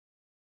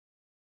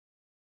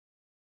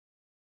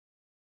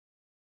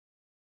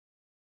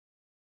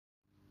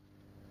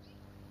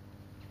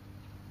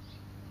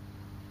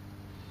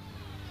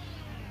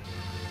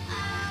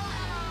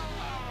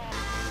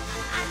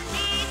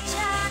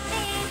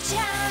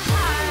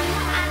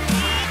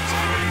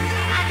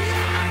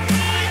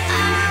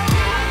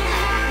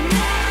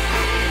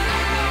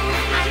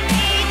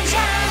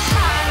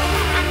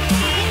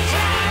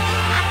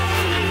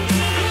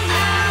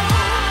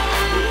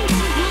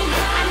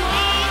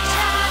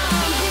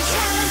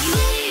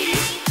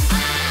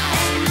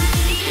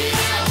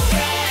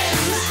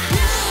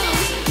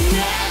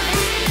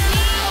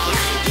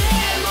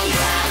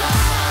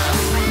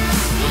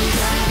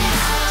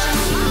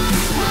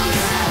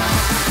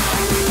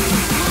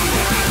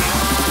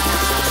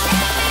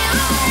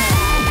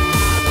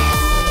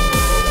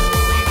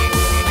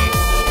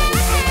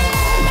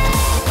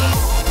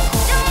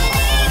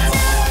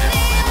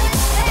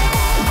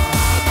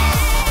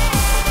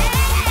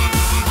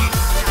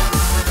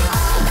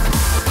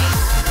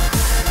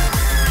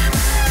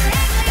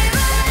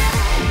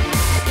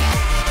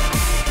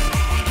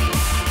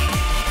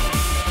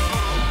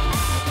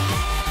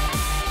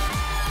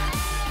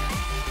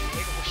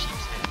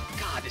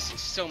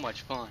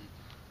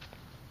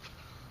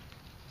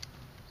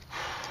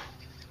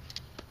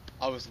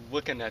I was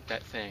looking at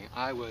that thing.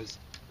 I was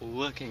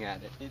looking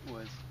at it. It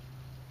was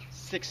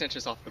 6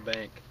 inches off the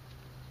bank.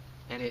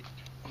 And it,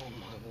 oh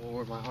my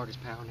Lord, my heart is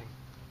pounding.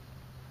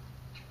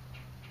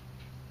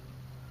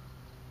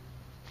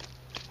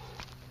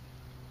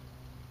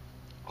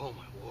 Oh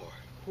my Lord.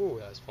 Whew,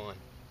 that was fun.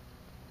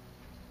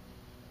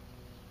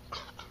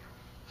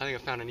 I think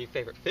I found a new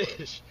favorite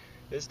fish.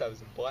 This stuff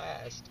was a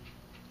blast.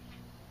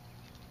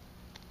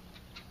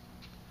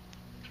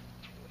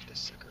 Lift this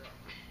sucker up.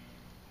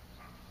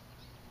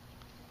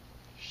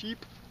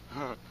 Sheep.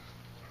 Huh.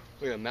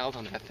 Look at the mouth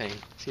on that thing.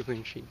 See if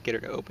we can get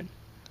her to open.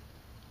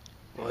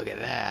 Look at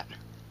that.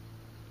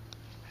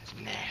 That's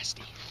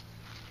nasty.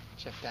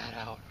 Check that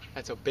out.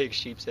 That's a big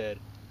sheepshead.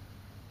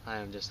 I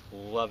am just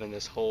loving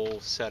this whole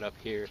setup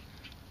here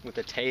with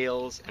the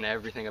tails and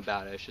everything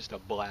about it. It's just a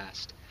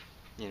blast,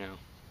 you know.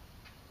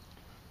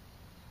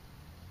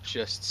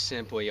 Just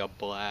simply a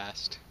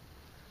blast.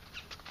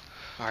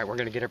 Alright, we're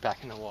gonna get her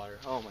back in the water.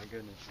 Oh my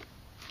goodness.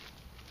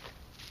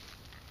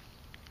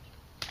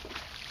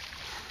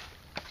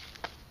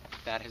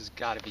 That has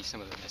got to be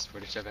some of the best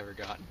footage I've ever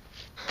gotten.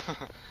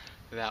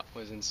 That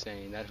was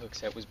insane. That hook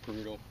set was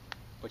brutal.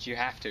 But you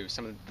have to.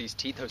 Some of these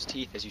teeth, those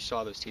teeth, as you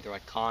saw, those teeth are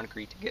like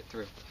concrete to get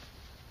through.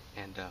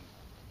 And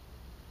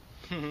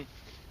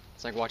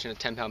it's like watching a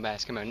 10-pound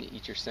bass come out and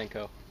eat your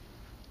Senko.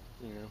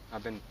 You know,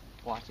 I've been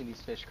watching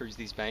these fish cruise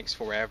these banks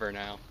forever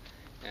now,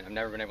 and I've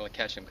never been able to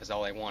catch them because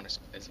all they want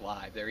is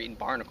live. They're eating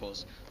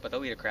barnacles, but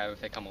they'll eat a crab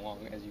if they come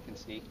along, as you can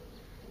see.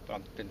 But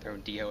I've been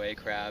throwing DOA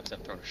crabs,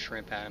 I've thrown a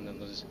shrimp at them,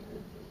 and they'll just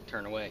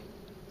turn away.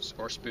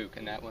 Or spook,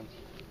 and that one,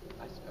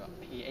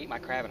 he ate my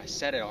crab and I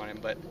set it on him,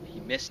 but he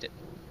missed it.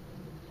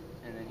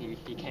 And then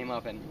he came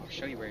up, and I'll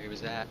show you where he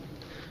was at.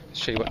 I'll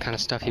show you what kind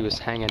of stuff he was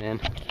hanging in.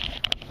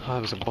 Oh,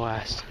 it was a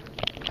blast.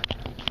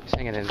 He's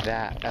hanging in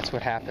that. That's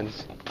what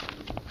happens.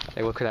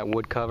 Hey, look at that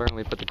wood cover. Let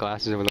me put the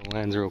glasses over the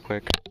lens real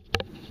quick.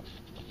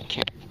 You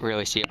can't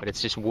really see it, but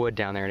it's just wood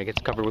down there, and it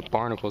gets covered with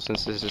barnacles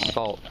since this is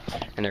salt.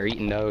 And they're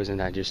eating those,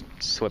 and I just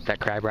slipped that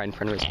crab right in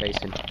front of his face,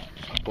 and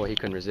boy, he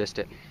couldn't resist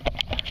it.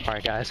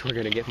 Alright guys, we're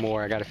gonna get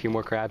more. I got a few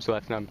more crabs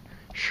left, and I'm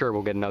sure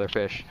we'll get another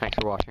fish. Thanks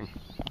for watching.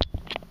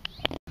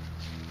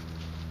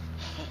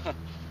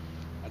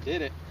 I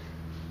did it.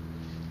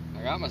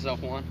 I got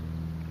myself one.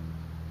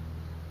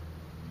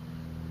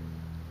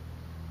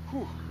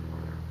 Whew.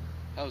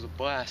 That was a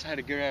blast. I had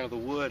to get her out of the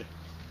wood.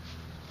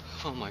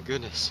 Oh my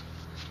goodness.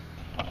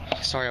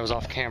 Sorry I was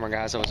off camera,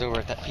 guys. I was over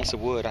at that piece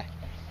of wood. I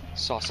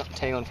saw something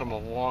tailing from a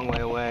long way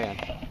away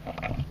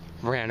and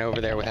ran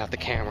over there without the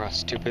camera,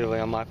 stupidly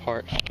on my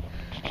part.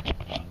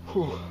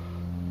 Whew.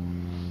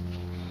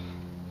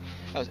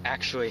 I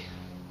actually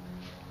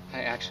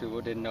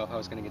didn't know if I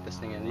was going to get this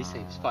thing in. These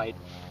things fight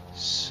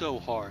so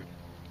hard.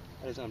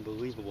 That is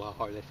unbelievable how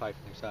hard they fight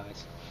for their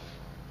size.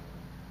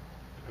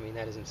 I mean,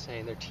 that is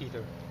insane. Their teeth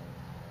are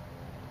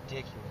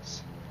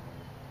ridiculous.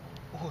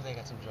 Oh, they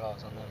got some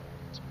jaws on them.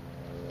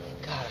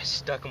 God, I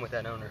stuck them with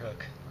that owner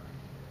hook.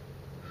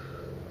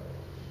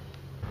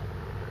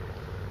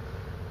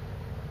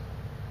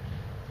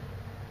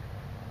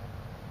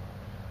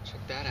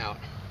 Check that out.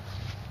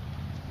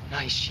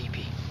 Nice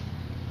sheepy.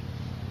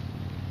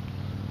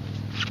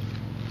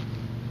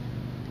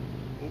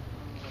 Oh,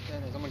 what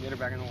that is. I'm gonna get her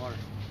back in the water.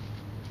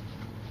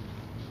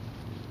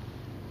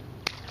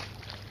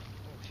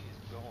 Oh, she's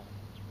gone.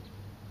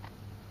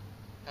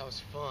 That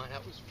was fun.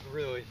 That was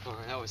really fun.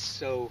 That was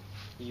so,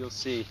 you'll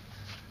see.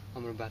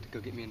 I'm about to go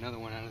get me another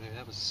one out of there.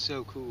 That was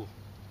so cool.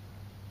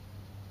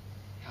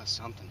 That was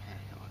something, man.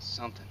 That was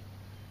something.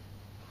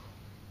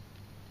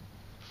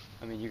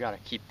 I mean, you gotta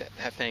keep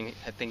that thing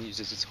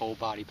uses its whole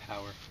body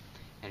power,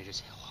 and it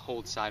just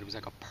holds side. It was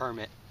like a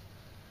permit,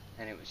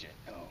 and it was just,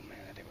 oh man,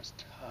 that thing was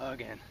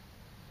tugging.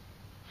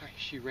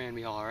 She ran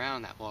me all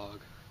around that log.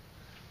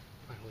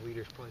 My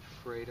leader's probably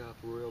frayed up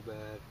real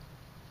bad.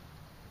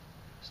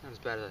 It's not as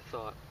bad as I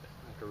thought.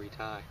 I have to retie.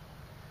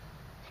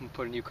 I'm gonna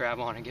put a new crab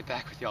on and get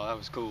back with y'all. That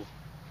was cool.